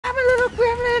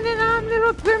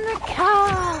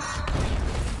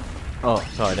Oh,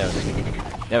 sorry, that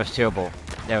was terrible.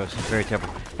 That was very terrible.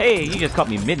 Hey, you just caught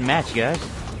me mid-match, guys.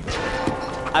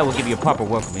 I will give you a proper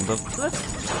welcoming, but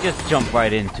let's just jump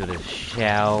right into this,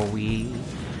 shall we?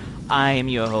 I am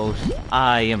your host.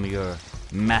 I am your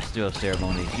master of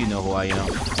ceremonies. You know who I am.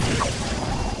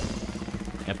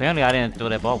 Apparently, I didn't throw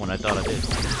that ball when I thought I did.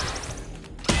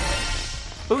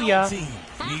 Booyah! Team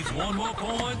needs one more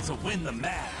point to win the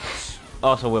match.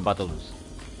 Also, we're about to lose.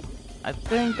 I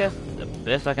think that's the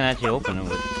best I can actually open it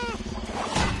with.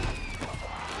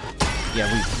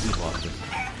 Yeah, we lost this.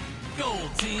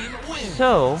 Gold team wins.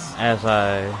 So,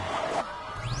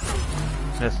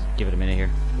 let's give it a minute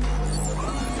here.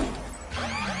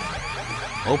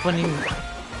 Opening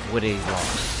with a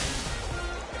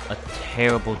loss. A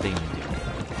terrible thing to do.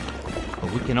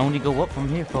 But we can only go up from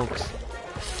here, folks.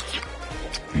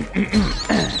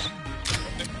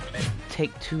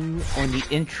 Take 2 on the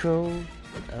intro.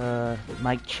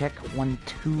 Mic check. 1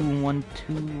 2 1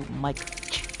 2. Mic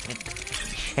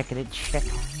check.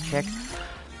 Check.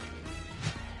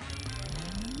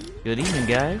 Good evening,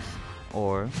 guys,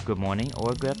 or good morning,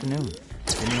 or good afternoon,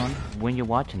 depending on when you're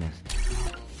watching this.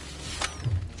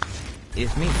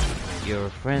 It's me, your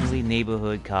friendly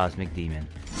neighborhood cosmic demon,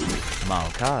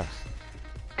 Malcos,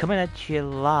 coming at you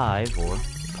live or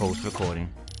post-recording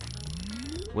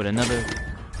with another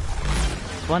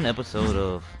fun episode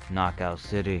of Knockout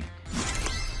City.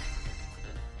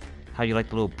 How you like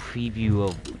the little preview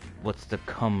of what's to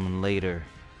come later?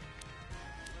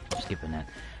 I'm skipping that.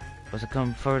 What's to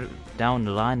come further down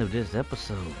the line of this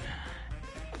episode?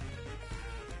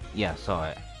 Yeah, saw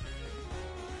it.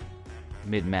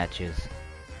 Mid-matches.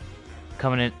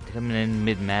 Coming in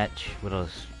mid-match with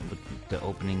us. With the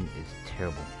opening is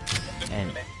terrible,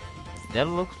 and that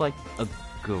looks like a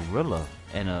gorilla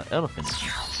and an elephant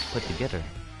put together.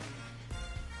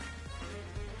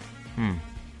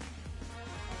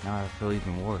 Now I feel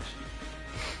even worse.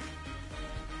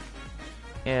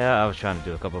 Yeah, I was trying to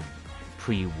do a couple of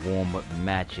pre-warm-up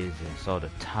matches and saw the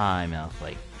time, and I was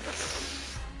like,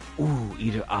 ooh,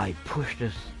 either I push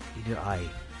this, either I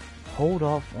hold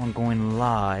off on going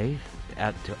live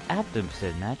after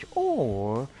said match,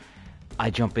 or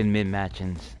I jump in mid-match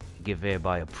and give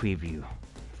everybody a preview.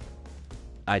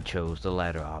 I chose the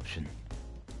latter option.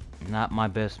 Not my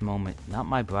best moment, not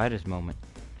my brightest moment.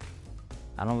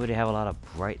 I don't really have a lot of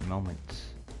bright moments.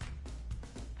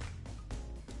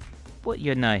 But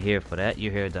you're not here for that.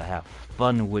 You're here to have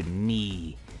fun with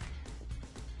me.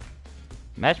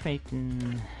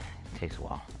 Matchmaking takes a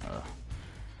while.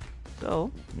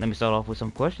 So, let me start off with some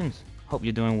questions. Hope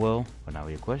you're doing well. But not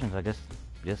really questions, I guess.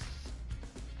 Just,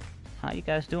 how you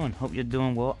guys doing? Hope you're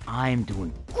doing well. I'm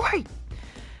doing great!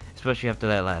 Especially after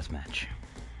that last match.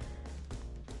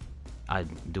 I'm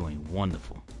doing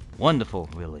wonderful. Wonderful,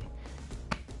 really.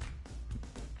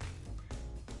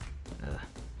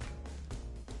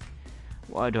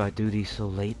 Why do I do these so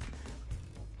late?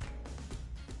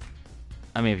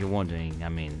 I mean, if you're wondering, I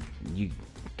mean, you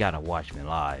gotta watch me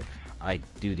live. I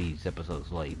do these episodes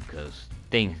late because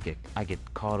I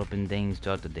get caught up in things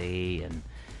throughout the day, and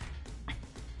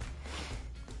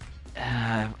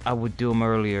I would do them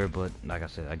earlier, but like I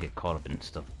said, I get caught up in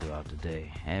stuff throughout the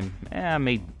day, and I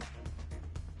may,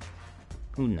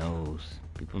 who knows?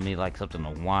 People may like something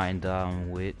to wind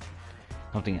down with,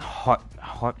 something heart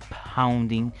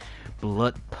pounding,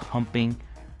 blood pumping,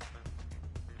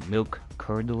 milk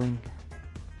curdling,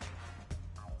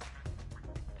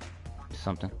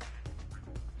 something.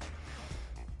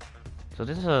 So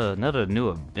this is another new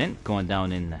event going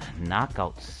down in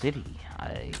Knockout City.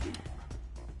 I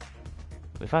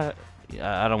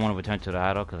don't want to return to the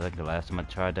hideout because I think the last time I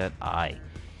tried that, I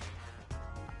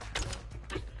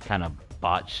kind of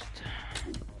botched.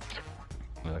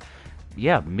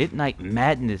 Yeah, Midnight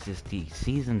Madness is the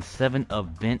Season 7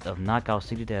 event of Knockout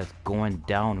City that's going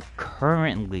down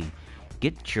currently.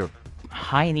 Get your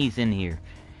heinies in here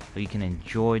so you can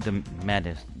enjoy the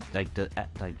madness. Like,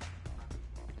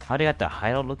 how they got the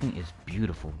hideout looking is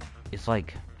beautiful. It's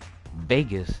like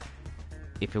Vegas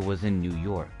if it was in New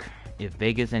York. If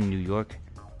Vegas and New York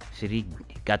City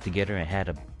got together and had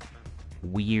a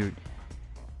weird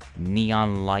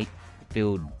neon light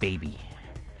filled baby.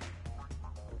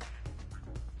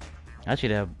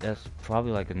 Actually, that's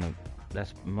probably like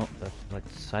that's like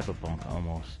Cyberpunk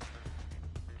almost.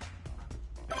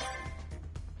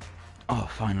 Oh,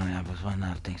 finally, I was running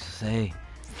out of things to say.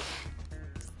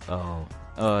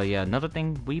 Yeah, another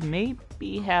thing, we may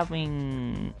be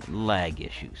having lag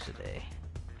issues today.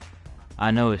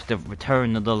 I know it's the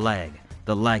return of the lag.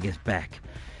 The lag is back.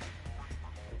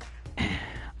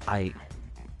 I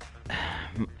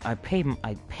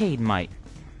paid my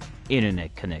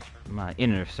internet connection, my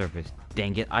internet service.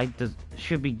 Dang it, I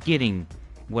should be getting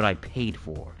what I paid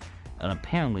for, and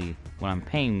apparently what I'm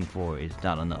paying for is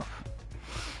not enough.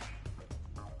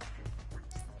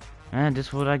 And this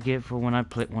is what I get for when I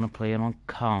want to play it on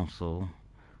console.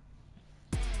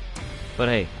 But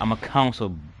hey, I'm a console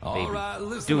baby, Right,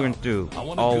 through and through,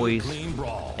 always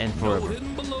and forever.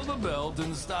 But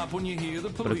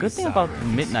the good thing about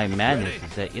Midnight Madness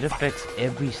is that it affects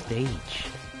every stage,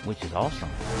 which is awesome.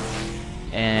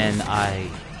 And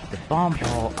the bomb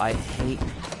ball, I hate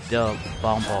the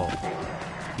bomb ball.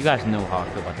 You guys know how I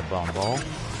feel about the bomb ball.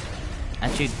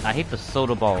 Actually, I hate the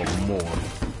soda ball more.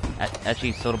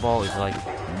 Actually, soda ball is like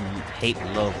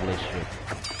hate-love relationship.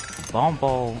 Bomb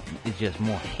ball is just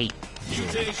more hate.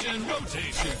 Mutation,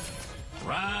 rotation.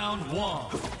 Round 1.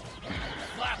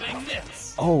 Flapping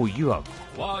mitts. Oh, you are.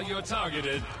 While you're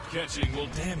targeted, catching will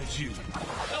damage you.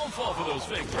 Don't fall for those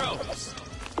fake throws.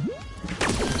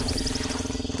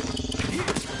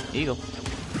 Here you go.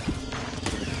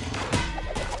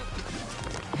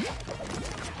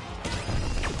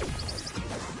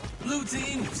 Blue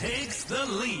team takes the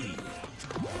lead.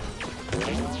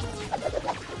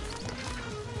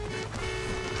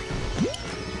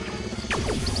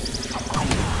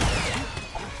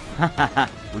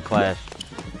 We clashed.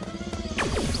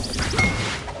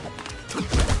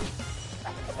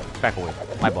 Back away.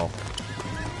 My ball.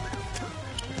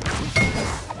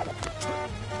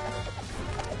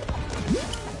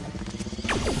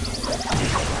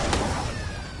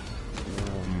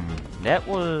 That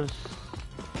was...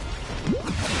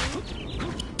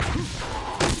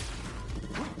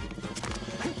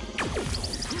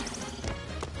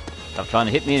 Stop trying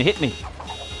to hit me and hit me.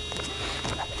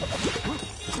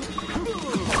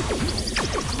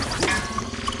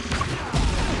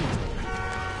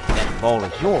 That ball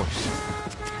is yours.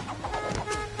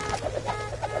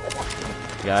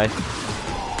 Guys,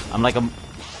 I'm like a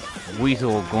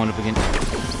weasel going up against...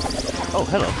 Oh,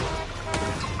 hello.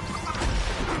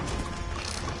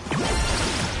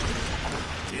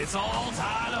 It's all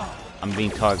tied up. I'm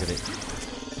being targeted.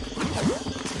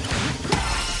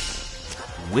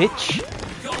 Which?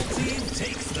 Gold team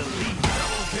takes the lead.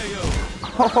 Double KO.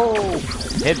 Oh,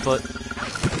 headbutt.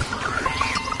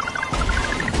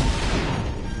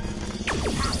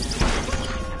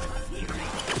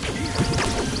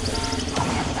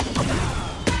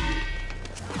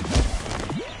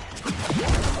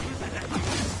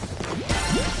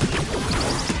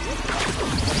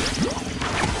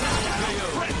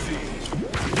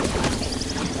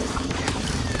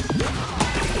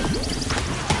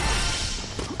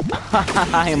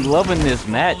 I am loving this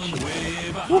match.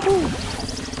 Woohoo!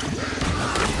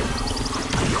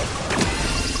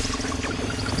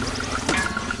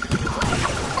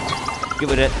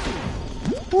 Give it it.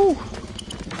 Woo!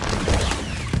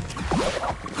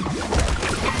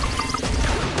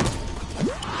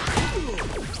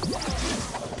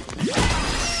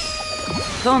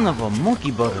 Son of a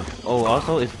monkey butter. Oh,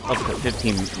 also it's up to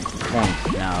 15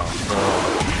 points now, so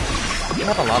you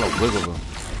have a lot of wiggle room.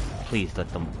 Please let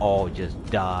them all just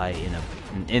die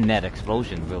in that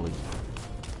explosion, really.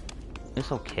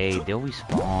 It's okay, they'll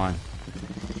respawn.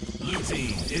 Blue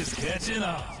team is catching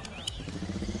up.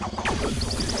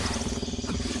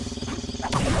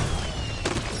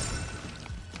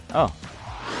 Oh.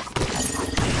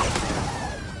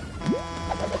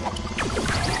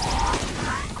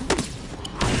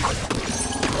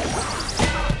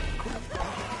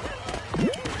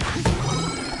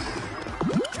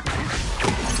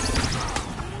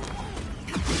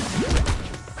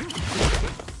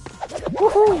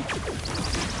 Woohoo!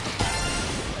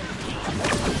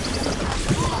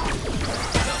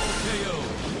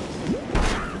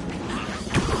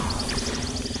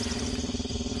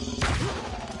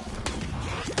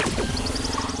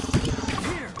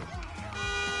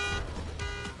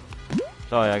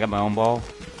 Sorry, I got my own ball.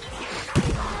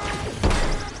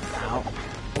 Ow.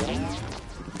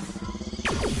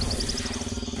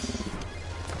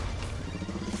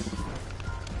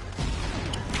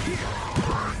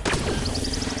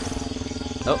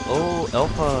 Oh,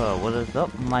 Alpha, what is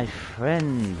up, my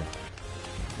friend?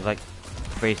 Like,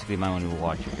 basically my only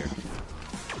watcher here.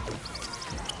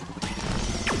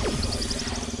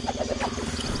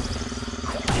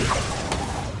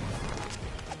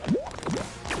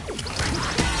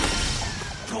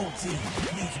 Gold team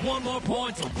needs one more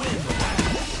point to win the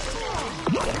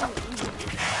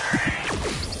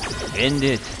End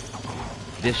it.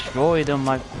 Destroy them,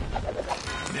 my...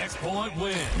 next point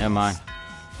win. Never mind.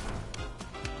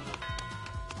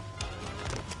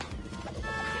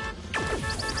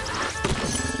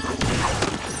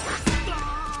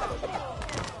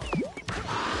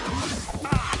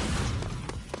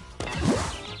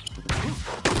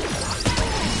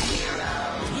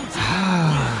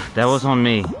 That was on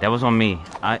me. That was on me.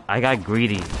 I got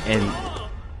greedy. And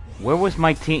where was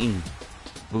my team?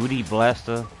 Booty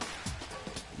Blaster,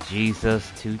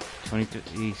 Jesus,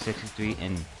 223, 63,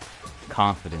 and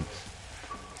Confidence.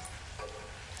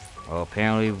 Well,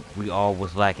 apparently we all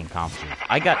was lacking confidence.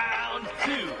 I got... Round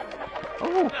 2.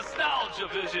 Oh. Nostalgia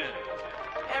Vision.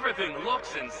 Everything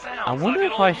looks and sounds I wonder like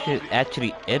if an I old should movie.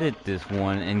 actually edit this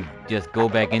one and just go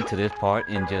back into this part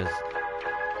and just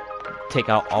take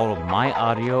out all of my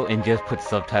audio and just put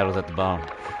subtitles at the bottom.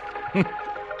 Blue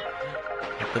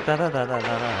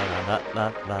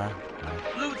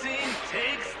team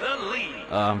takes the lead.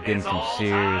 I'm getting It's some all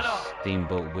serious tied up.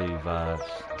 Steamboat Willie vibes.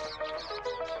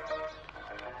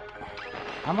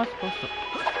 How am I supposed to...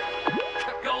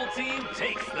 Gold team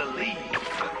takes the lead.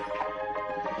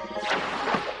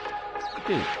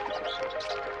 Dude.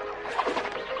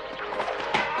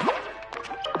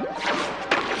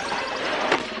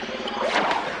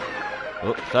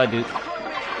 Oh, side dude.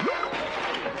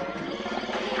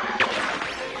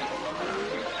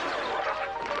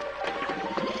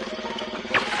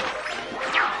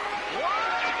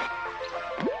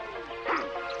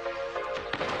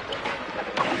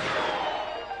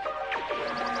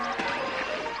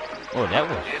 Oh, that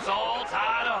was... It's all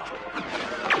tied up.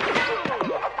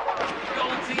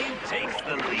 Gold team takes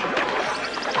the lead.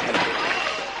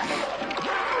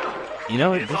 You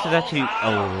know, this is actually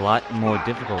a lot more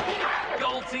difficult.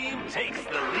 Gold team takes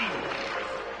the lead.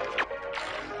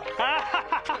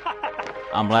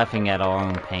 I'm laughing at our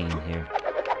own pain here.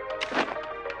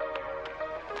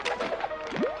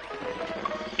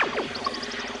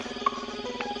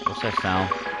 What's that sound?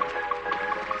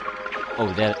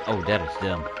 Oh, that is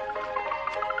them.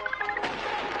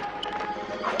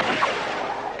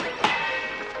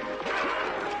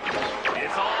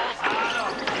 It's all tied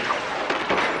up.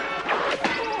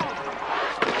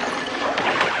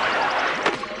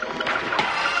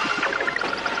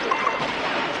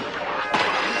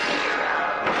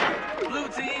 Blue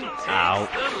team takes Ow.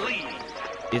 the lead.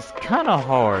 It's kind of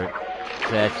hard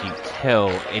to actually tell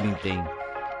anything,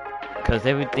 because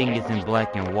everything is in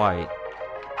black and white.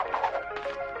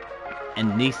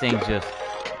 And these things just...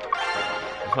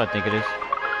 That's what I think it is.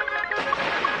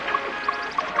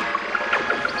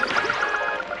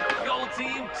 Gold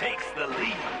team takes the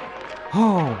lead.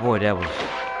 Oh boy, that was...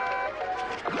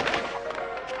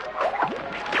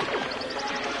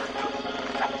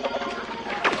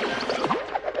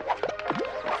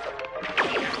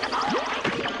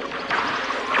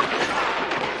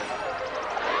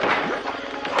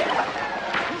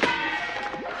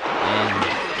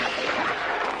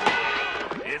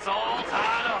 It's all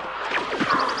tied up.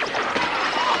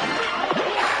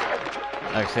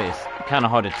 Like I say, it's kind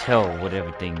of hard to tell with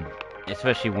everything,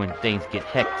 especially when things get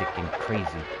hectic and crazy.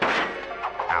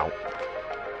 Ow.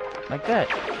 Like that.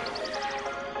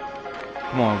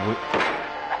 Come on,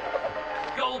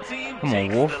 Gold team come on,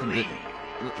 takes Wolf. the lead.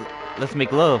 Let's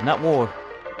make love, not war.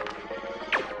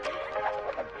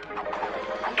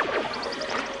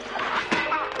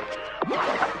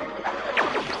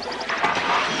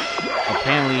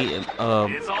 Apparently, It's all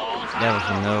tied that was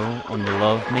a no on the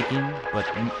love making, but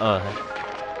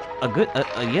a good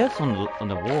a yes on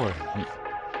the war.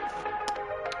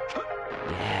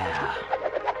 Yeah.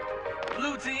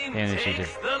 Blue team And she takes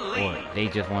just, the or lead. they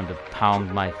just wanted to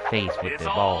pound my face with It's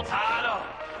their all balls. tied up.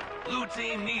 Blue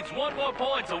team needs one more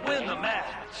point to win the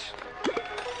match.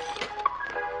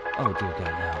 Oh dear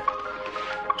God, no.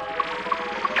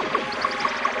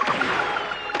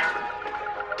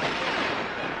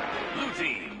 Blue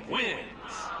team wins.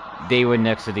 They were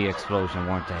next to the explosion,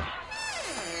 weren't they?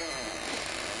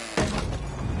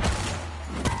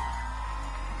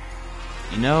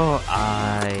 You know,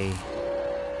 I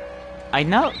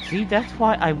know. See, that's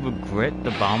why I regret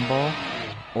the bomb ball,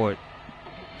 or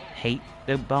hate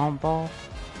the bomb ball.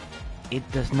 It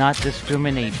does not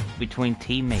discriminate between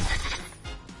teammates.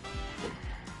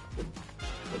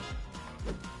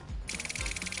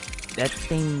 That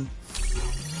thing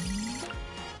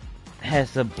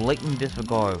has a blatant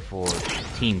disregard for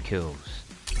team kills.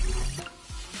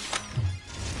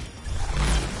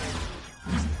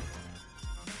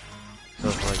 So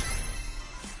it's like,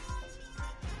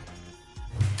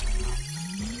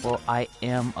 well, I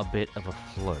am a bit of a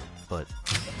flirt, but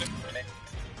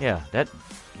yeah, that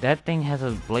thing has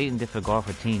a blatant disregard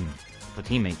for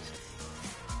teammates.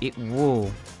 It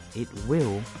will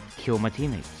kill my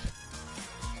teammates.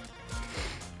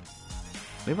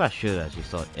 Maybe I should actually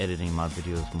start editing my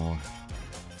videos more.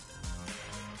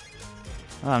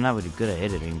 Well, I'm not really good at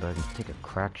editing, but I can take a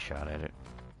crack shot at it.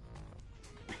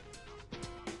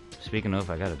 Speaking of,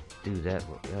 I gotta do that,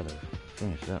 but I gotta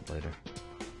finish that later.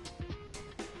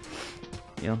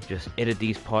 You know, just edit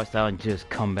these parts out and just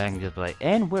come back and just be like,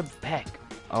 and we're back.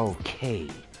 Okay.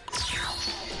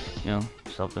 You know,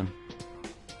 something.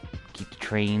 Keep the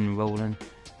train rolling.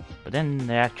 But then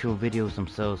the actual videos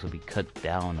themselves will be cut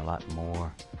down a lot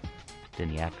more than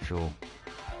the actual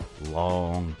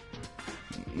long-winded,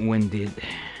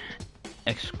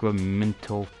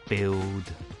 excremental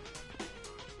filled.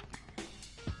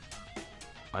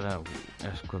 I don't know,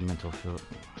 excremental filled.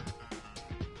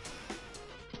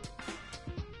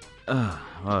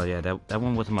 Oh yeah, that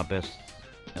one wasn't my best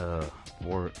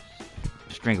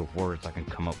string of words I can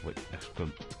come up with.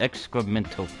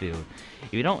 Excremental field.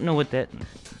 If you don't know what that,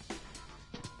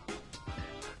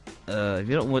 if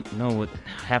you don't know what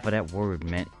half of that word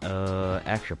meant,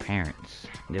 ask your parents.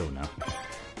 They'll know.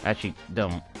 Actually,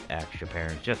 don't ask your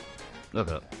parents. Just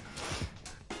look up.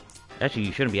 Actually,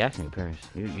 you shouldn't be asking your parents.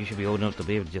 You should be old enough to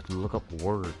be able to just look up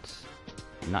words,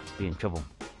 and not be in trouble.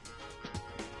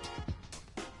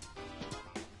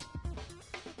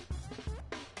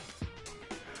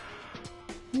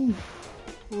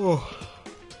 Oh.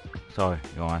 Sorry,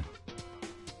 go on.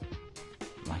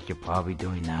 Like you're probably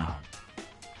doing now.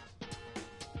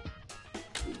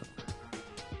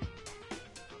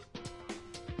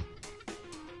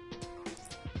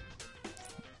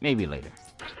 Maybe later.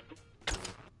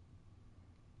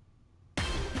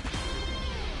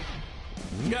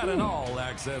 Got an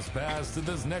all-access pass to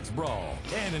this next brawl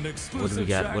and an exclusive. What do we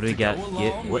got? What do we got?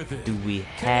 What do we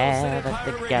have at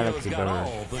the Galaxy Bird?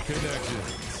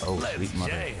 Oh, sweet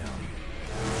mother!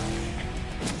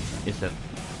 It's a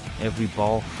every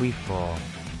ball free fall.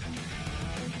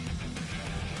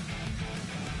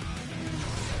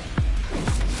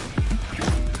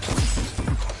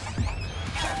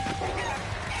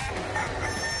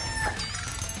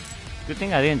 Good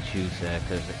thing I didn't choose that,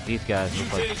 because these guys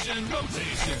look like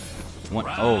one.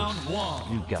 Oh,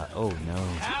 you got. Oh no.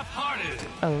 Half-hearted.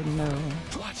 Oh no.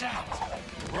 Watch out.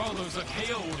 Brothers are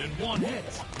KO'd in one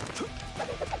hit.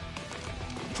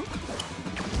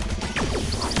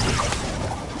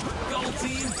 Gold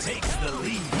team takes the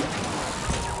lead.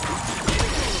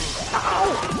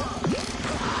 Ow!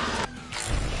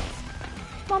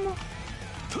 Mama.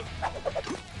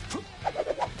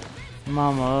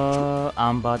 Mama,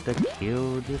 I'm about to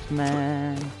kill this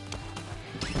man.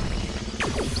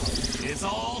 It's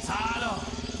all tied up.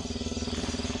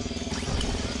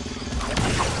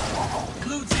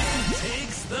 Blue team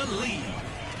takes the lead.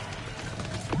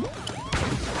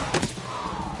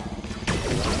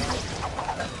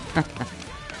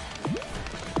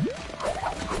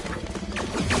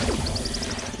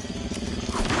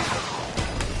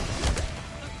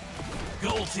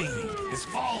 Gold team is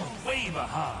falling way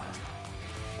behind.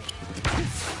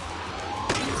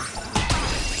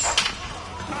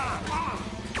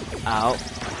 Ow.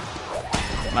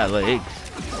 My legs.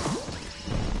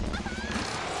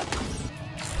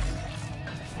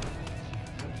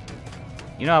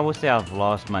 You know, I would say I've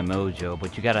lost my mojo,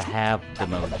 but you gotta have the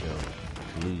mojo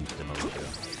to lose the mojo.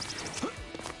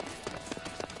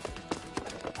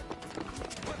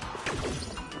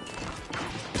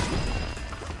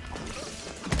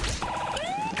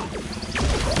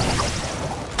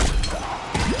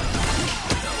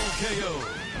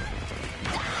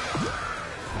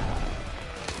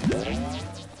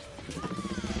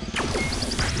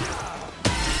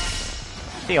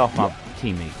 Stay off my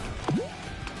teammate.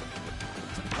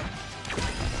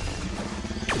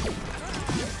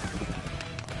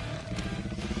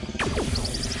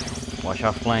 Watch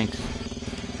our flanks.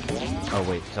 Oh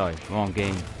wait, sorry, wrong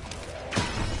game.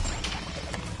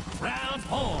 Round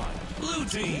one, blue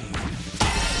team.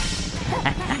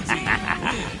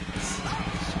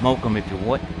 Smoke them if you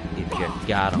what? If you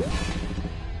got them.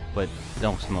 But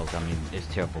don't smoke, I mean, it's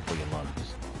terrible for your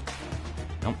lungs.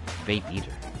 Don't vape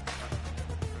either.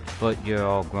 But you're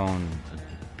all grown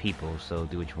people, so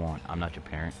do what you want. I'm not your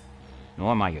parent, nor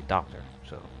am I your doctor,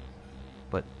 so.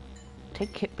 But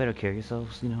take better care of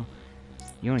yourselves, you know.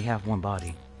 You only have one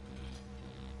body.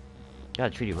 Gotta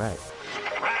treat it right.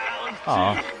 Round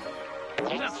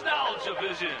two. Nostalgia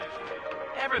Vision.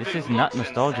 This is not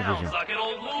Nostalgia Vision. Like an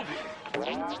old movie.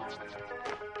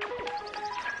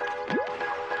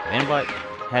 Anybody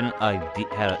had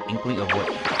an inkling of what?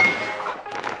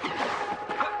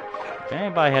 If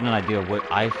anybody had an idea of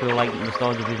what I feel like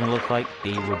Nostalgia Vision looks like,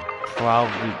 they would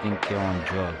probably think they're on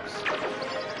drugs.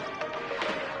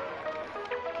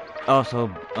 Also,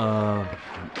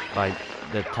 by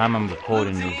the time I'm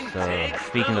recording this,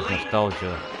 speaking of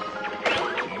nostalgia,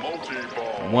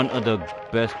 one of the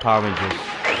best Power Rangers,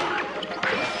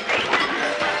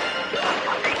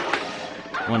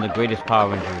 one of the greatest Power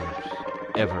Rangers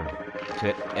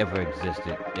ever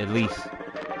existed, at least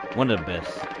One of the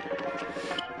best.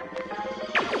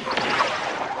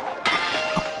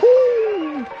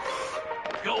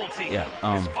 Gold team.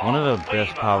 Yeah, is one of the far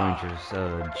best way Power behind.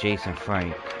 Rangers, Jason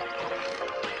Frank,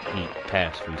 he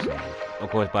passed recently. Of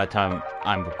course, by the time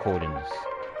I'm recording this,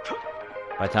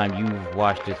 by the time you've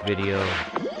watched this video,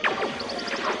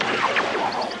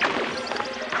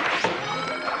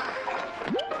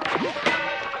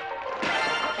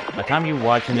 by the time you're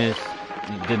watching this,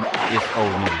 it's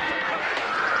old news.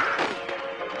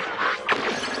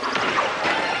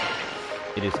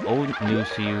 It is old news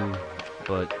to you,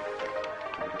 but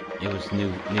it was new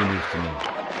news to me.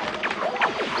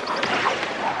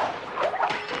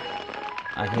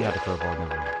 I hate how the curveball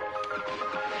never.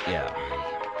 Yeah,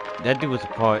 that dude was a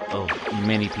part of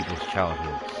many people's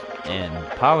childhoods, and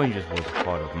Power Rangers was a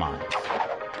part of mine,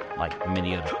 like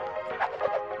many other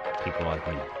people like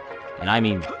me. And I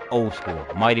mean old school,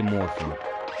 Mighty Morphin,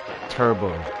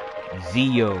 Turbo,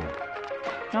 Zeo.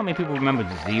 You know how many people remember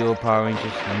the Zeo Power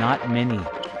Rangers? Not many. Now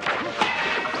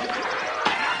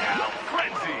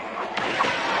frenzy.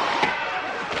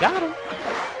 Got him.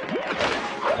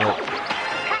 But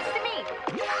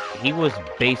he was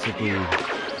basically,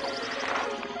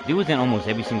 he was in almost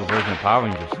every single version of Power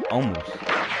Rangers, almost.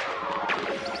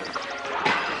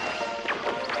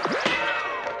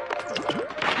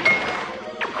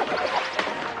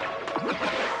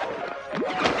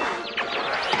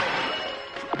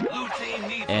 Blue team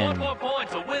needs And one more point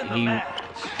to win the he match.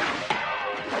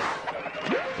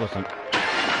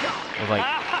 was like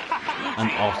an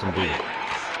awesome dude.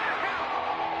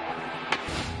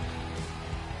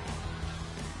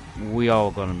 We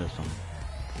all gonna miss him.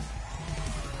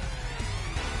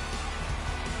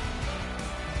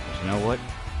 But you know what?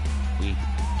 We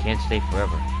can't stay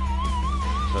forever.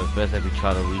 So it's best that we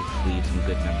try to at least leave some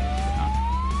good memories behind.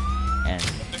 And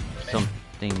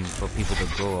something for people to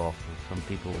grow off of, some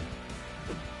people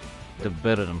to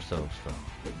better themselves from.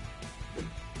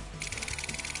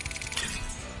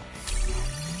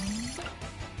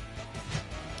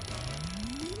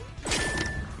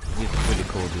 He's a pretty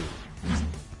cool dude.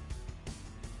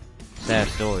 Sad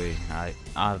story.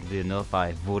 Oddly enough,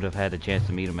 I would have had a chance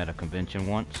to meet him at a convention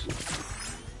once,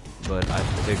 but I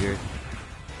figured,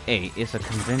 hey, it's a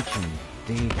convention.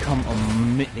 They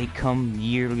come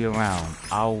yearly around.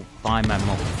 I'll find my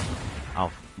moment.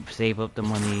 I'll save up the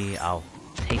money. I'll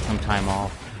take some time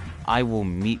off. I will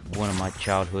meet one of my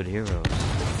childhood heroes.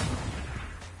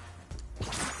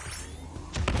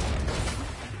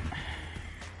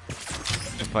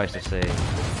 Suffice to say,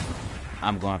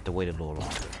 I'm gonna have to wait a little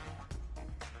longer.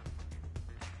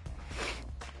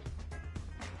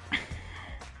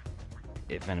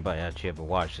 If anybody actually ever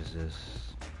watches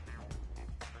this,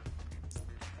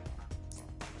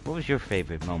 what was your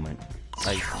favorite moment?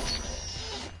 Like,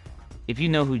 if you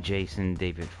know who Jason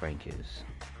David Frank is,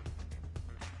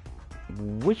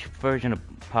 which version of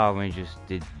Power Rangers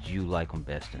did you like him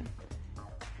best in?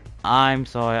 I'm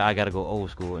sorry, I gotta go old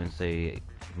school and say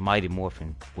Mighty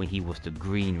Morphin when he was the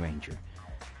Green Ranger.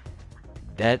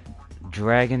 That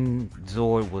Dragon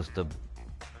Zord was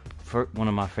one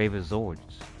of my favorite Zords.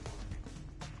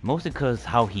 Mostly because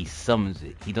how he summons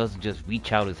it. He doesn't just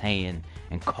reach out his hand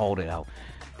and call it out.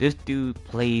 This dude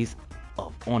plays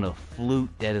on a flute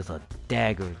that is a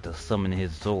dagger to summon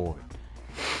his Zord.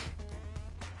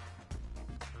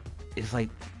 It's like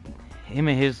him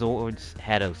and his Zords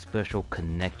had a special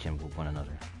connection with one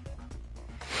another.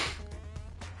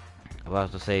 I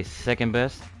was to say second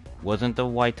best wasn't the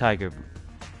White Tiger.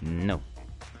 No,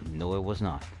 it was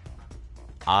not.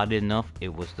 Odd enough,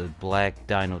 it was the Black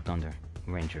Dino Thunder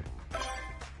Ranger.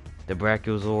 The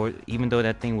Brachiosaur, even though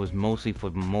that thing was mostly for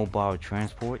mobile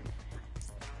transport,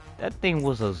 that thing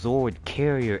was a Zord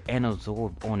carrier and a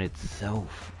Zord on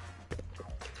itself.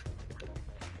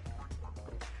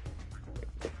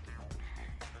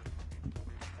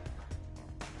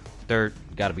 Third,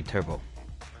 gotta be Turbo.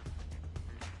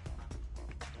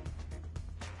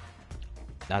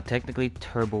 Now technically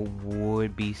Turbo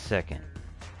would be second.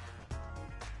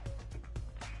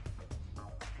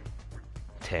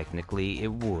 Technically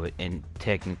it would, and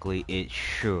technically it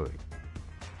should.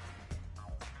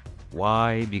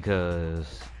 Why?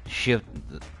 Because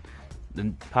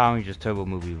the Power Rangers Turbo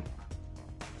movie.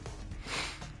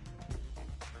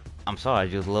 I'm sorry, I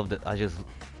just loved it.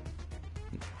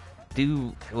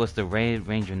 Dude was the Red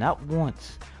Ranger not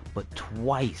once, but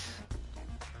twice.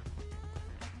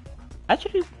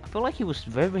 Actually, I feel like he was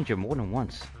Red Ranger more than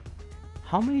once.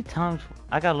 How many times?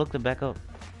 I gotta look it back up.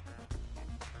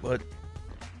 But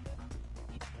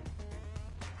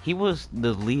he was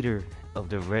the leader of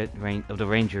the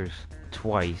Rangers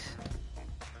twice,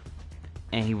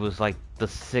 and he was like the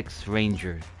 6th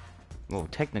Ranger Well,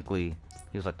 technically,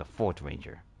 he was like the fourth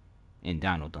Ranger in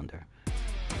Dino Thunder.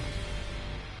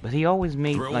 But he always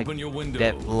made Throw like open your windows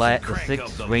that and the crank up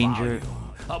Sixth the Ranger.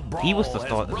 volume. A He was the brawl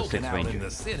start has of the Sixth broken out Ranger. in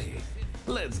the city.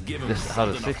 Let's give him How the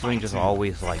something to Sixth fight Rangers to. are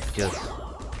always like just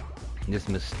this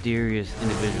mysterious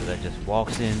individual that just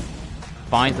walks in,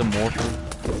 finds a mortal,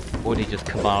 or they just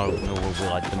come out of nowhere with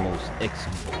like the most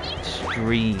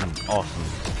extreme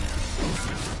awesomeness.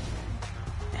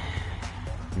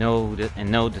 No,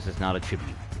 this is not a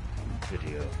tribute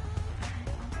video.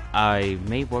 I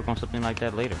may work on something like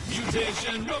that later.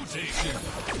 Mutation rotation.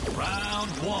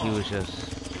 Round one. He was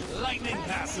just... Lightning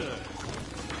passer.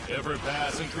 Every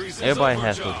pass increases. Everybody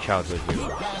has overcharge. their childhood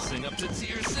heroes. Passing up to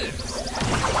tier 6.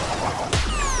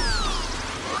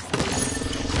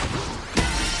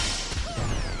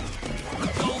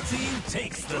 Gold team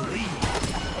takes the lead.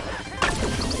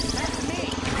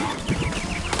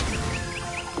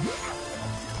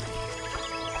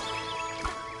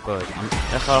 But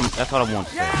that's what I want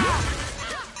to say.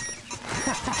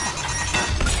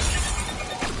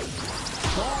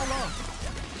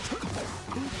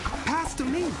 Pass to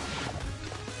me.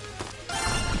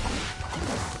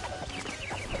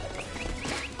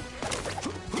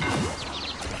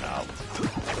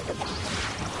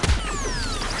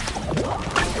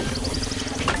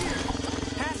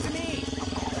 Pass to me.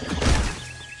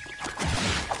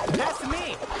 Pass to me.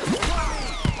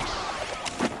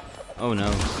 Oh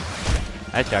no.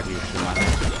 That jockey was too much.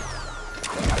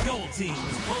 Gold team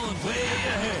is pulling way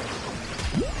ahead.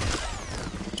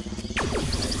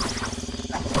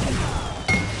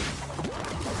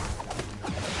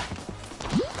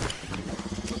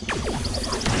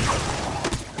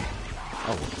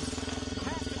 Oh.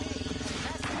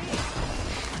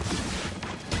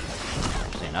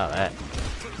 Saying all that.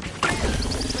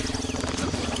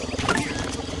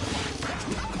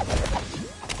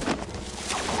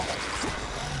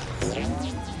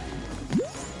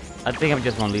 I think I'm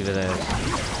just gonna leave it as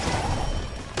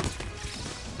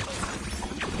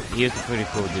he was a pretty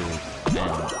cool dude,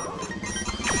 and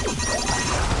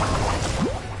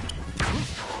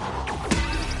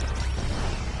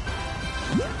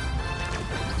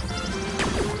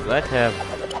let's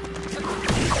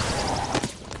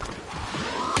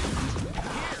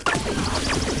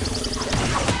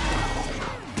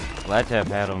have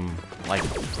had him like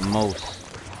most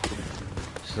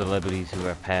celebrities who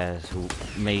have passed, who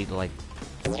made like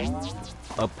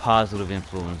a positive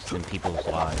influence in people's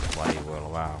lives while they were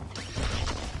around.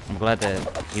 I'm glad that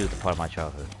he was a part of my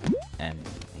childhood, and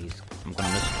I'm gonna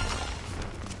miss him.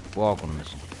 We're all gonna miss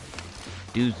him.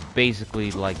 Dude's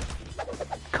basically like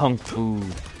kung fu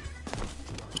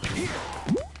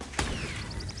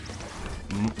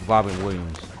Robin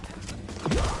Williams.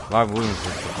 Robin Williams is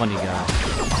the funny guy.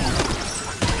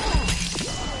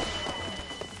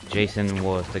 Jason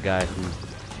was the guy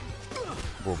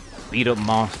who will beat up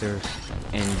monsters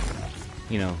and,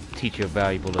 you know, teach you a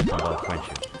valuable lesson about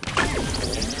friendship.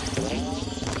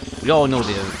 We all know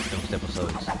those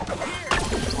episodes.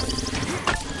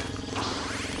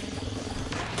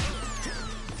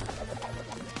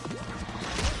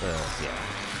 Yeah.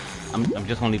 I'm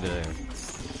just gonna leave it there.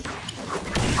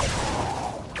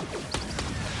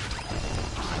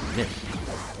 I missed.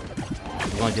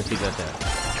 I'm gonna just leave it at that.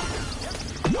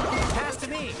 Pass to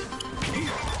me.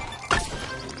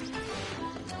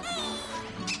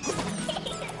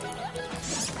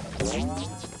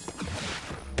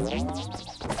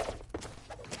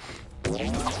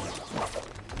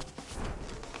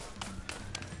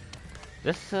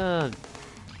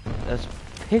 Let's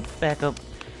pick back up,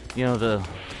 you know, the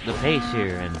pace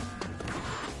here and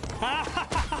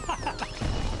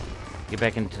get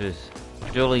back into this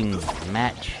thrilling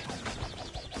match.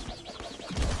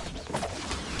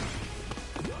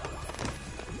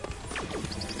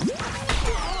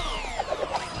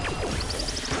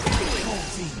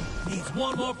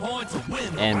 One more point to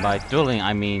win. And by thrilling,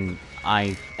 I mean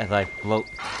as I float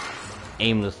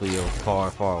aimlessly or far,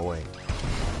 far away.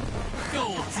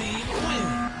 Gold team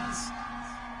wins.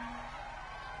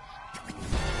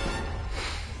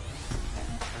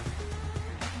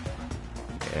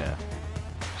 Yeah.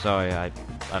 Sorry, I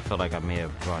felt like I may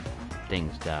have brought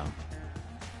things down.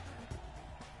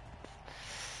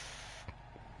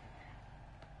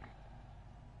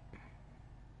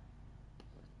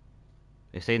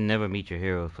 They say never meet your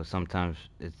heroes, but sometimes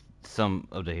it's some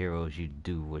of the heroes you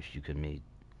do wish you could meet.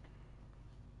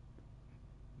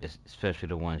 Especially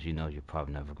the ones you know you're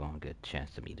probably never going to get a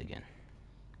chance to meet again.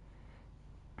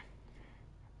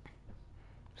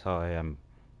 Sorry, I'm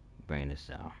bringing this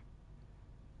down.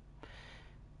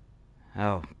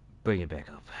 I'll bring it back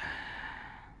up.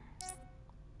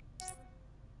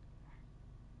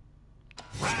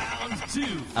 2.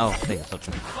 Oh, think of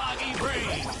something. Foggy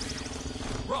brain.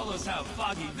 Brawlers have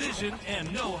foggy vision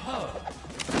and no hub.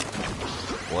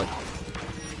 What?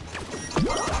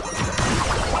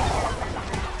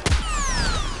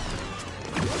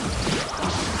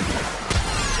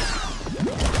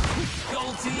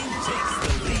 Gold team takes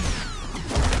the lead.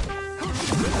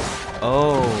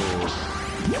 Oh.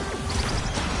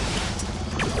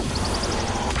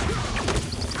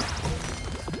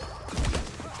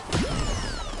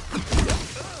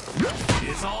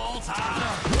 It's all tied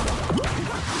up.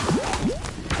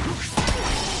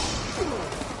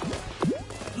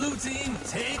 Blue team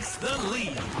takes the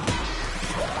lead.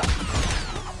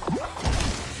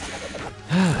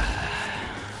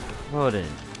 Well then.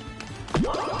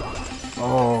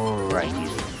 Alrighty.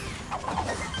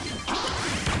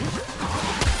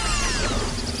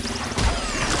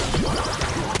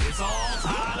 It's all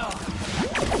tied up.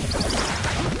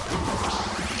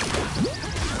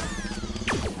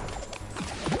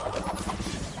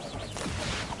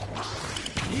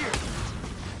 Here,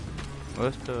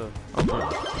 What's the... Okay.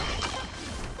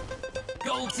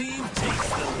 gold team takes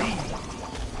the lead.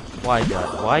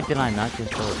 Why did I not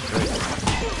just throw it straight?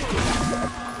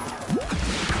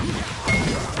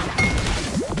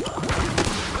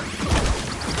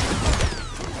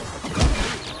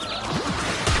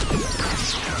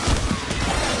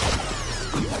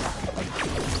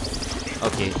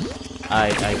 Okay, I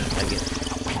get it.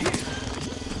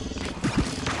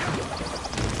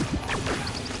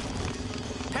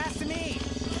 Pass to me.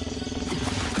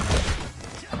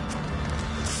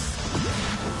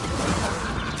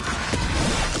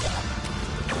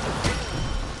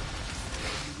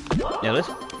 Yeah, let's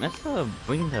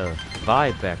bring the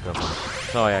vibe back up.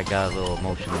 Sorry, I got a little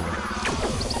emotional.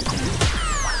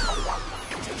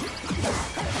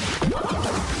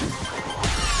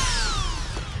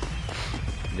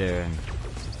 There, and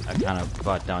I kind of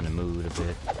brought down the mood a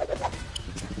bit.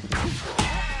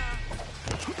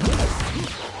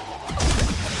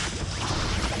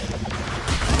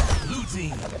 Blue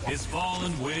team is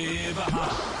falling way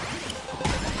behind.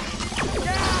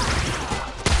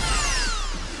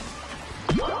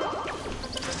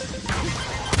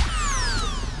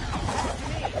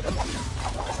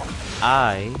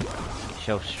 I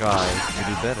shall strive to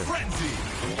do better Frenzy.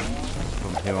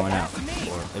 from here on out,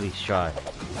 or at least strive.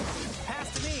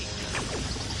 Pass to me.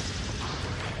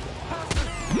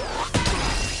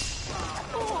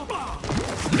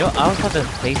 You know, I was about to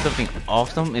say something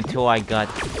awesome until I got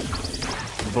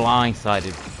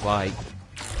blindsided by,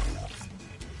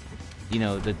 you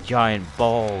know, the giant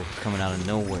balls coming out of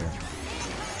nowhere.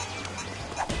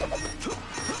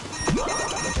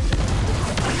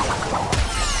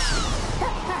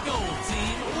 Gold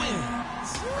team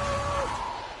wins.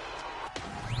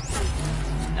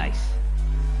 Nice.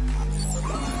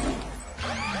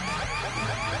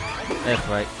 That's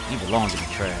right, you belong to the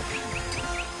trash.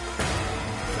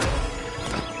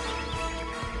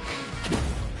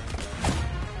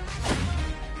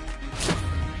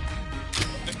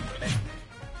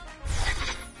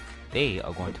 They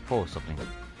are going to pull something.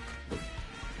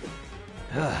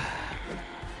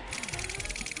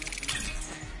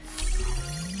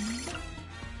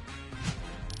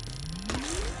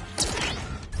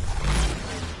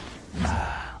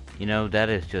 You know, that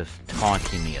is just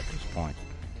taunting me at this point.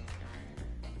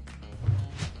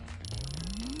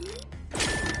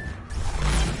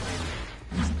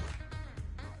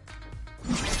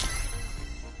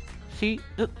 See,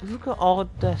 look at all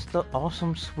that stuff,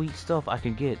 awesome, sweet stuff I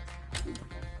can get.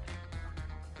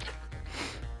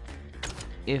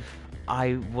 If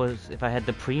I had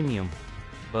the premium,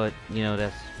 but you know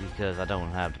that's because I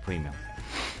don't have the premium.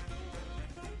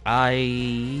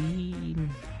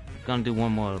 I'm gonna do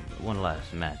one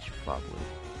last match probably.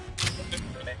 I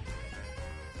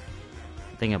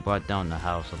think I brought down the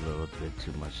house a little bit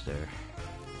too much there.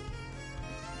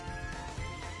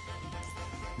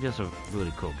 Just a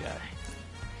really cool guy.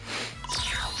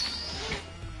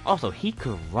 Also, he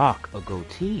could rock a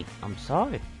goatee. I'm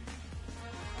sorry.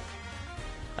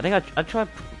 I think I tried.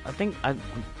 I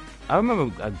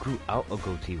remember I grew out a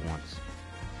goatee once.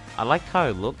 I liked how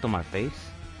it looked on my face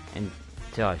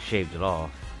until I shaved it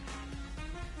off.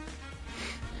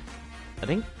 I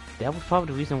think that was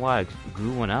probably the reason why I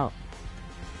grew one out.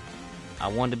 I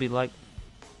wanted to be like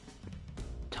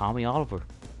Tommy Oliver.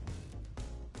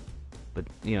 But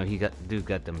you know, he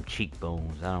got them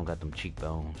cheekbones. I don't got them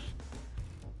cheekbones.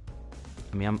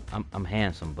 I mean, I'm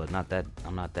handsome, but not that.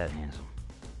 I'm not that handsome.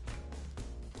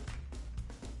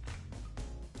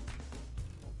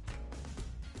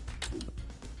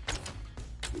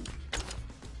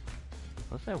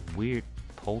 What's that weird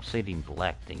pulsating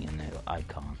black thing in the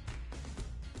icon?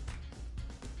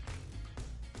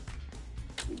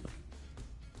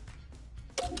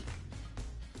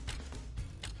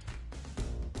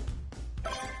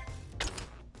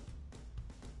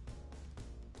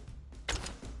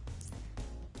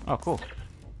 Oh, cool.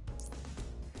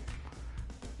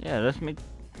 Yeah,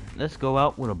 let's go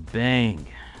out with a bang.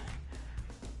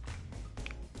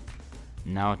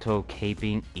 Naruto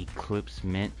caping Eclipse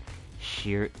Mint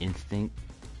Sheer Instinct.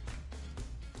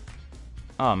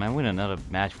 Oh man, we need another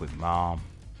match with Mom.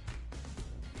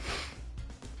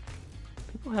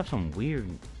 People have some weird,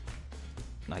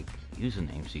 like,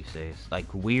 usernames these days.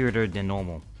 Like, weirder than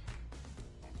normal.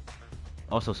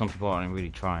 Also, some people aren't really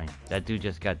trying. That dude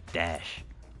just got Dash.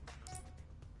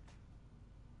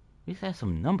 These have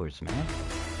some numbers, man.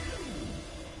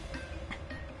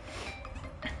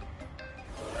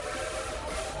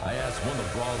 I asked one of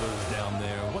the brawlers down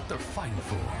there what they're fighting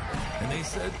for, and they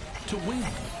said to win.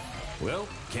 Well,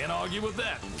 can't argue with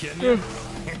that, can you?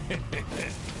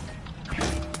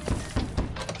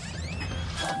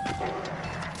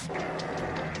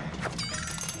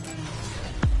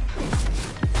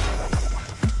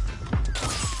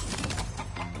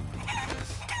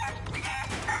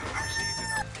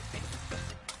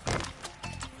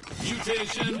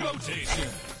 Mutation rotation.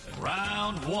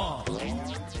 Round one.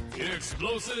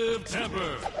 Explosive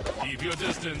temper. Keep your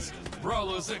distance.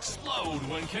 Brawlers explode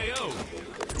when KO'd.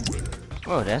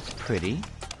 Oh, that's pretty.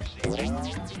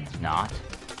 Not.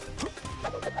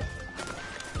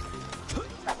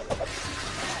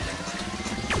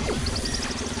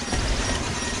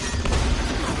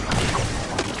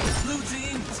 Blue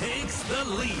team takes the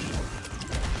lead.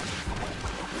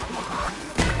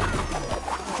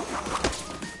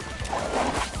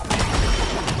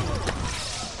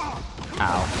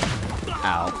 Ow.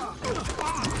 Ow.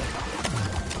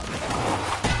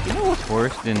 You know what's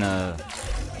worse than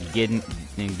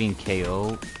being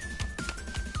KO'd?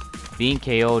 Being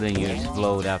KO'd and you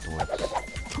explode afterwards.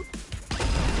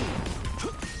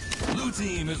 Blue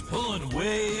team is pulling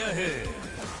way ahead.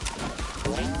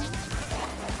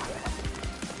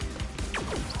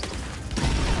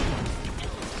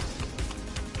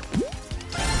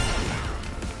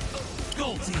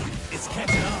 Gold team is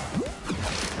catching up.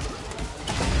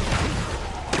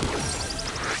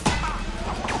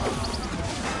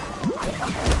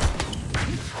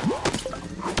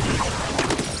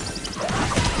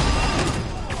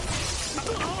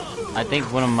 I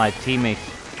think one of my teammates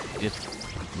just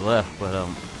left, but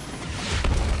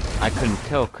I couldn't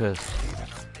tell because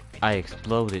I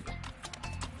exploded.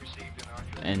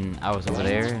 And I was over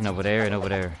there, and over there, and over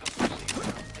there.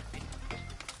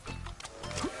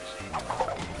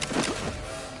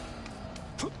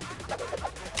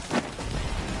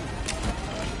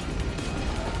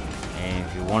 And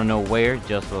if you want to know where,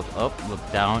 just look up,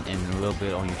 look down, and a little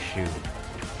bit on your shoe.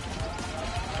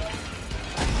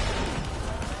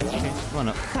 Okay, just run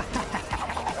up.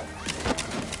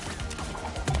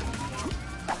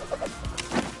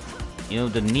 You know,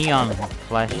 the neon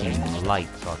flashing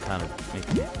lights are kind of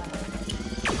making it.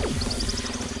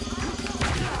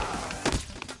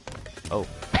 Oh.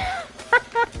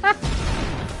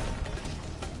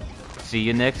 See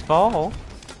you next fall.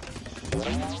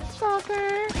 Sucker.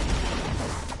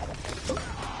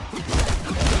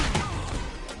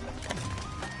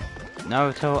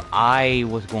 Naruto, I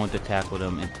was going to tackle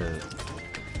them into...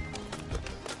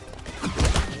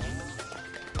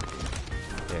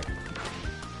 There.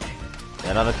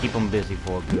 That ought to keep them busy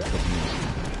for a good couple minutes.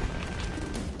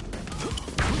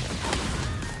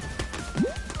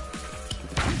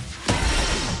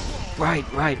 Right.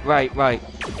 Right.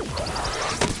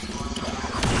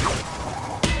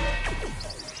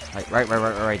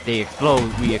 They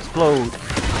explode. We explode.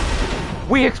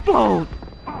 We explode!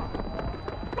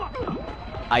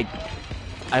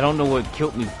 I don't know what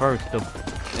killed me first, the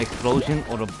explosion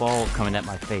or the ball coming at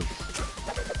my face.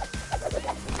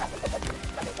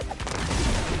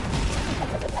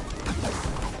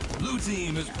 Blue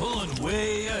team is pulling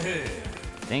way ahead.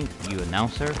 Thank you,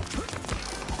 announcer.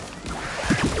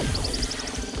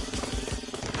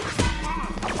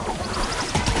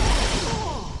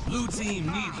 Blue team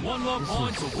needs one more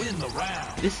point to win the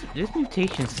round. This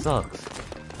mutation sucks.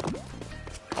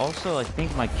 Also, I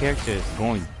think my character is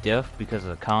going deaf because of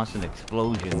the constant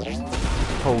explosions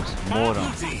post-mortem.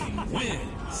 Blue team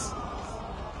wins.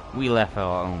 We laugh at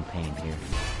our own pain here.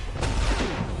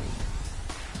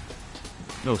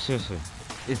 No, seriously.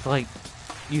 It's like,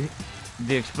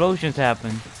 the explosions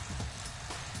happen.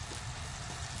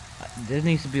 There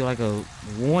needs to be like a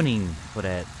warning for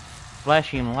that.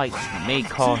 Flashing lights may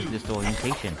cause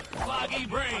disorientation. Foggy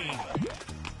brain.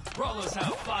 Brawlers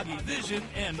have foggy vision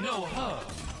and no hub.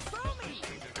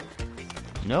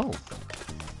 No.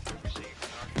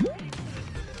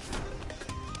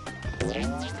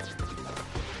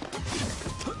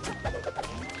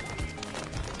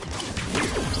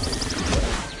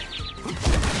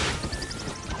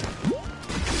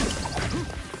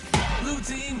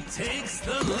 takes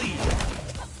the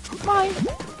lead. Mine.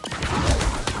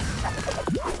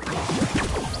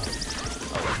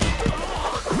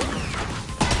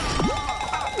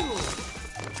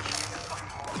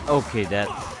 Okay, that's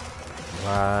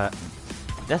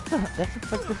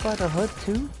affected by the HUD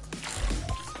too.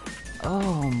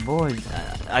 Oh boy,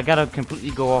 I gotta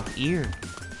completely go off ear.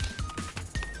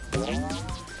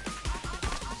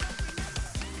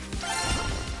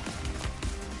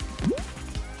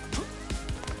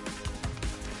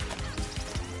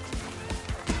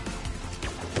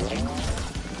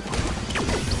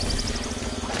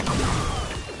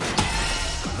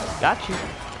 Got you.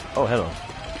 Oh, hello.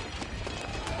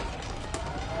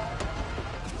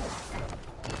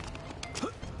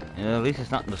 Yeah, at least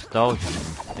it's not nostalgia.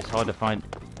 It's hard to find.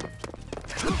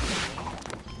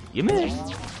 You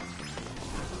missed.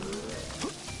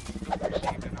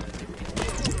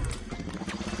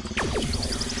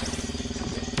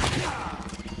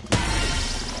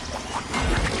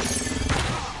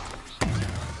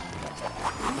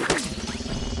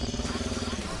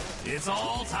 It's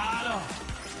all tied up.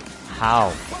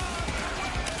 How?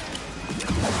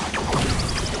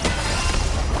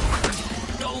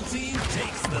 Gold team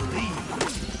takes the lead.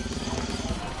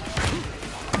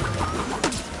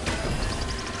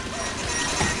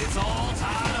 It's all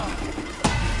tied up.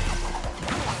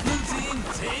 Blue team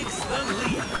takes the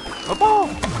lead. A ball.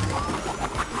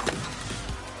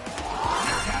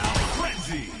 Cow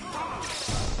frenzy.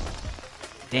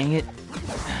 Dang it.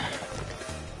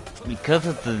 Because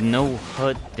of the no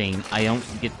HUD thing, I don't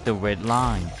get the red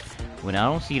lines. When I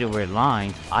don't see the red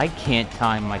lines, I can't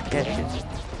time my catches.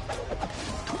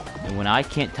 And when I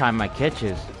can't time my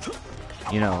catches,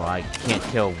 you know, I can't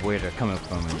tell where they're coming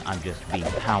from and I'm just being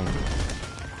pounded.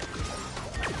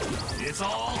 It's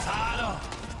all tied up.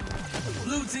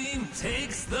 Blue team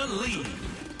takes the lead.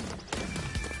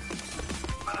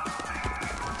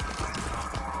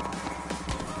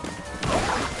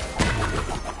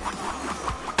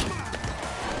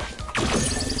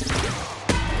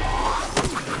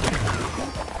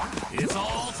 It's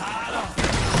all tied up.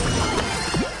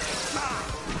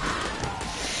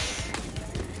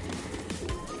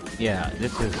 Yeah,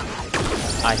 this is...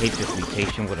 I hate this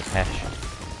mutation with a passion.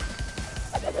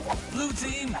 Blue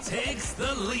team takes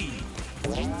the lead.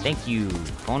 Thank you.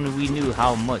 If only we knew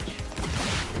how much.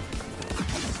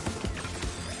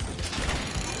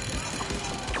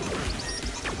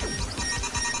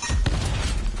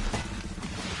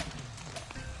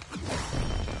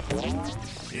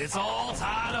 It's all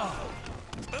tied up.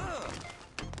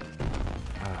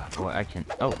 Ah, boy, I can...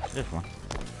 Oh, this one.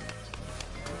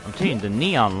 I'm telling you, the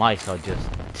neon lights are just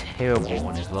terrible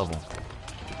on this level.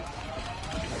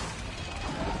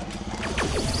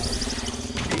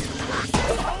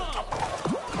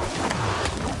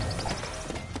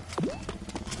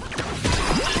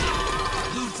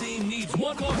 Blue team needs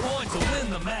one more point to win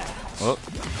the match. Oh,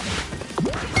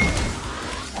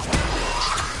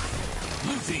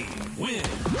 Blue team wins.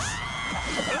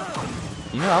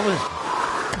 you know, I was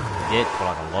dead for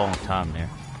like a long time there.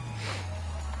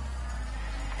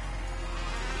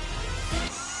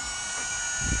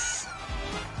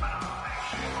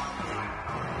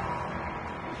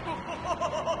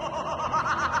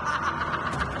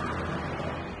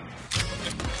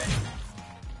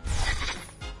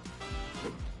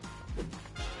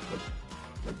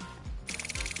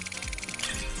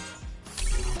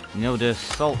 You know, there's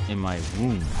salt in my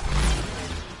wound.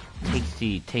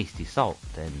 Tasty, tasty salt,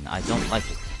 and I don't like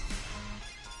it.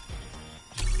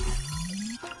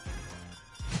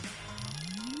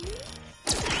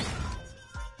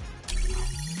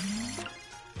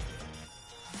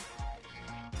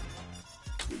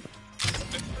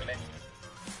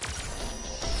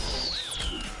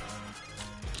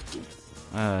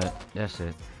 That's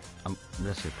it.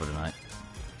 That's it for tonight.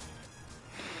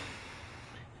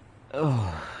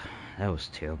 Oh, that was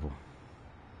terrible.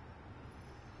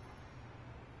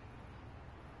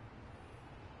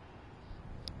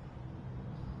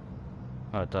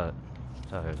 Oh, I thought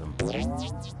I heard something.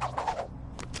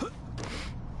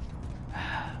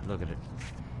 Look at it.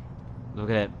 Look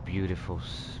at that beautiful,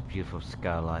 beautiful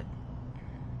skylight.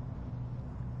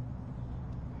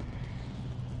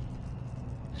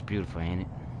 It's beautiful, ain't it?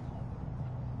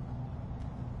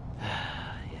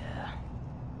 Yeah.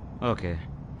 Okay.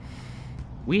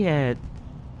 We had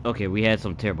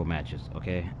some terrible matches,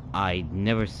 okay? I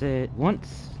never said,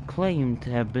 once claimed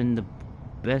to have been the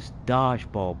best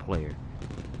dodgeball player.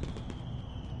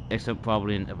 Except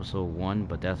probably in episode 1,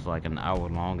 but that's like an hour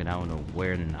long and I don't know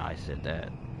where I said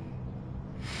that.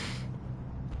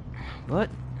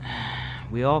 But,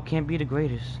 we all can't be the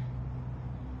greatest.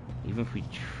 Even if we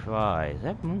try. Is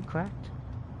that moon cracked?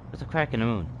 There's a crack in the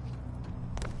moon.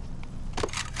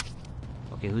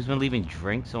 Okay, who's been leaving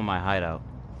drinks on my hideout?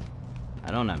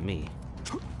 I know, not me.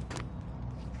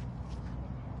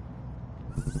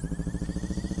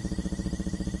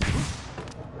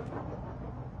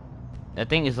 That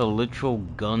thing is a literal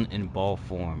gun in ball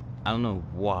form. I don't know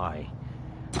why.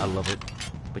 I love it.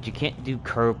 But you can't do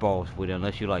curveballs with it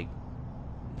unless you like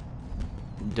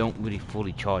don't really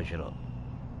fully charge it up.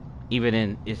 Even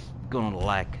then, it's gonna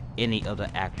lack any other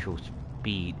actual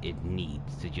speed it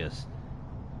needs to just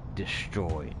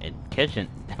destroy. And catching,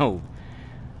 no,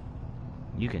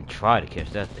 you can try to catch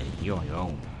that thing. You're on your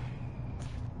own.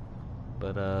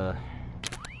 But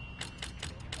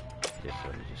just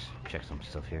check some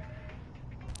stuff here.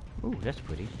 Ooh, that's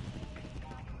pretty.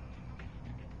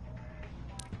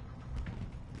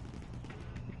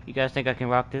 You guys think I can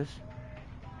rock this?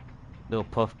 Little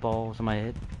puff balls on my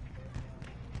head.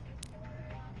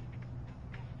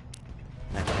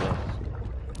 Next up.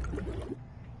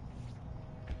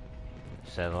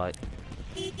 Satellite.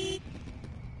 I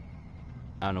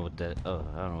don't know what that. Oh,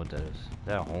 I don't know what that is. Is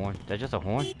that a horn? Is that just a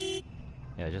horn?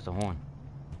 Yeah, just a horn.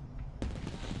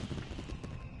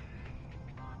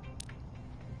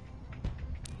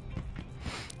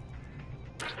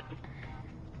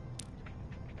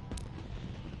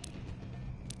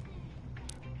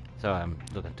 So I'm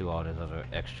looking through all this other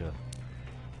extra.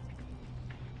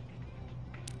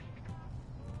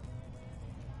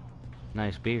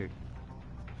 Nice beard.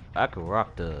 I could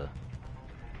rock the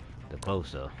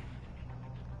clothes though.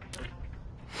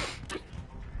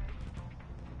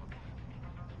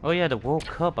 Oh yeah, the World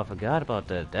Cup. I forgot about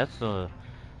that. That's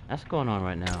going on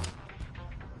right now.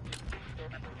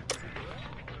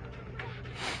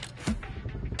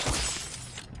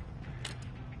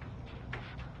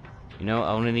 You know,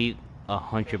 I only need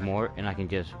 100 more, and I can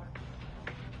just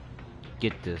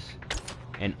get this,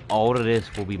 and all of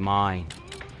this will be mine.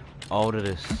 All of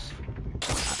this.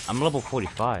 I'm level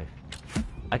 45.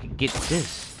 I could get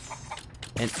this,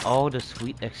 and all the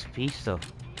sweet XP stuff.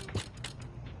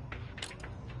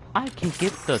 I can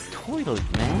get the toilet,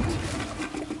 man.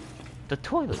 The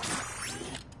toilet.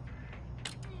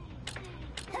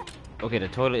 Okay, the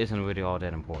toilet isn't really all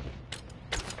that important.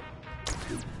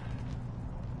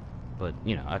 But,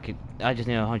 you know, I just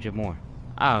need 100 more.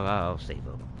 I'll save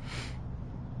up.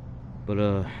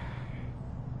 But,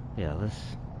 yeah,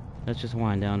 let's just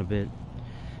wind down a bit.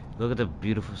 Look at the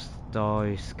beautiful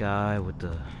starry sky with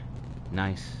the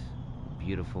nice,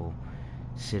 beautiful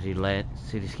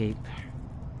cityscape.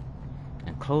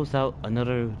 And close out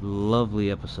another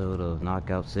lovely episode of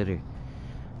Knockout City.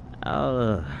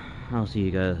 I'll see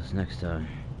you guys next time.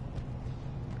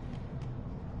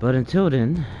 But until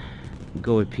then,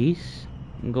 go with peace,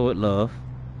 go with love,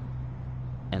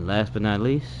 and last but not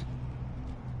least,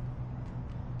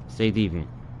 stay deviant.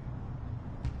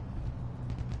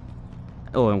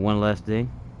 Oh, and one last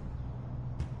thing.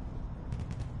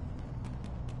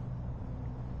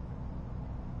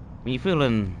 When you're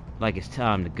feeling like it's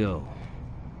time to go,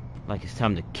 like it's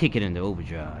time to kick it into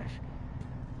overdrive,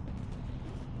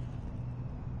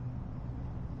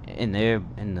 and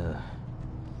the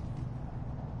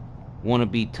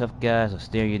wannabe tough guys are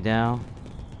staring you down,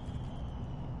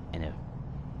 and they're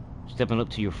stepping up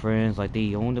to your friends like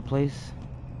they own the place,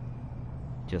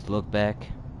 just look back,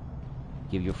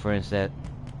 give your friends that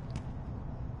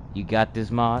you got this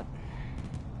mod,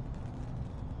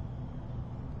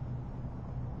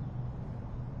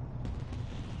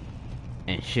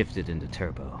 and shift it into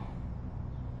turbo.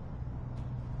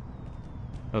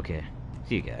 Okay,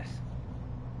 see you guys.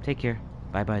 Take care.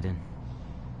 Bye bye then.